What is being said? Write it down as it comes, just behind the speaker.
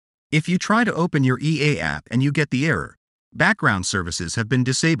If you try to open your EA app and you get the error, background services have been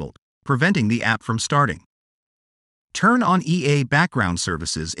disabled, preventing the app from starting. Turn on EA background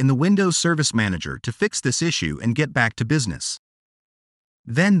services in the Windows Service Manager to fix this issue and get back to business.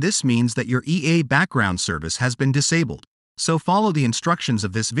 Then this means that your EA background service has been disabled, so follow the instructions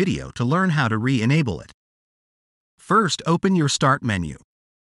of this video to learn how to re-enable it. First, open your Start menu.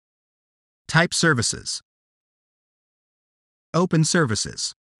 Type Services. Open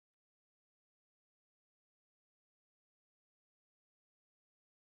Services.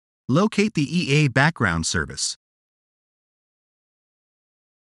 Locate the EA background service.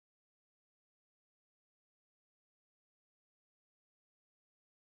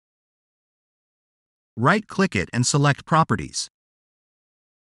 Right-click it and select Properties.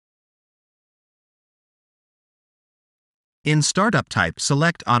 In Startup Type,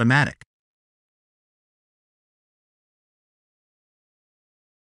 select Automatic.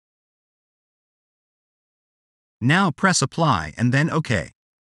 Now press Apply and then OK.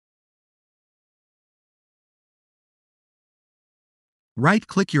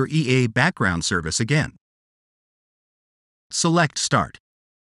 Right-click your EA background service again. Select Start.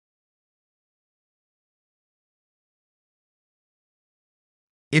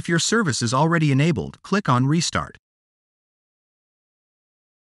 If your service is already enabled, click on Restart.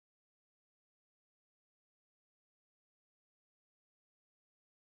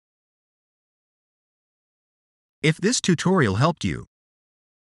 If this tutorial helped you,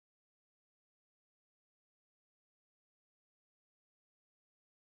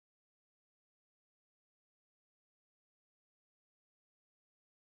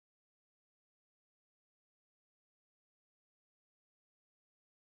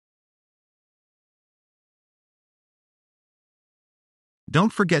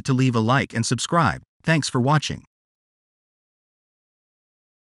 don't forget to leave a like and subscribe. Thanks for watching.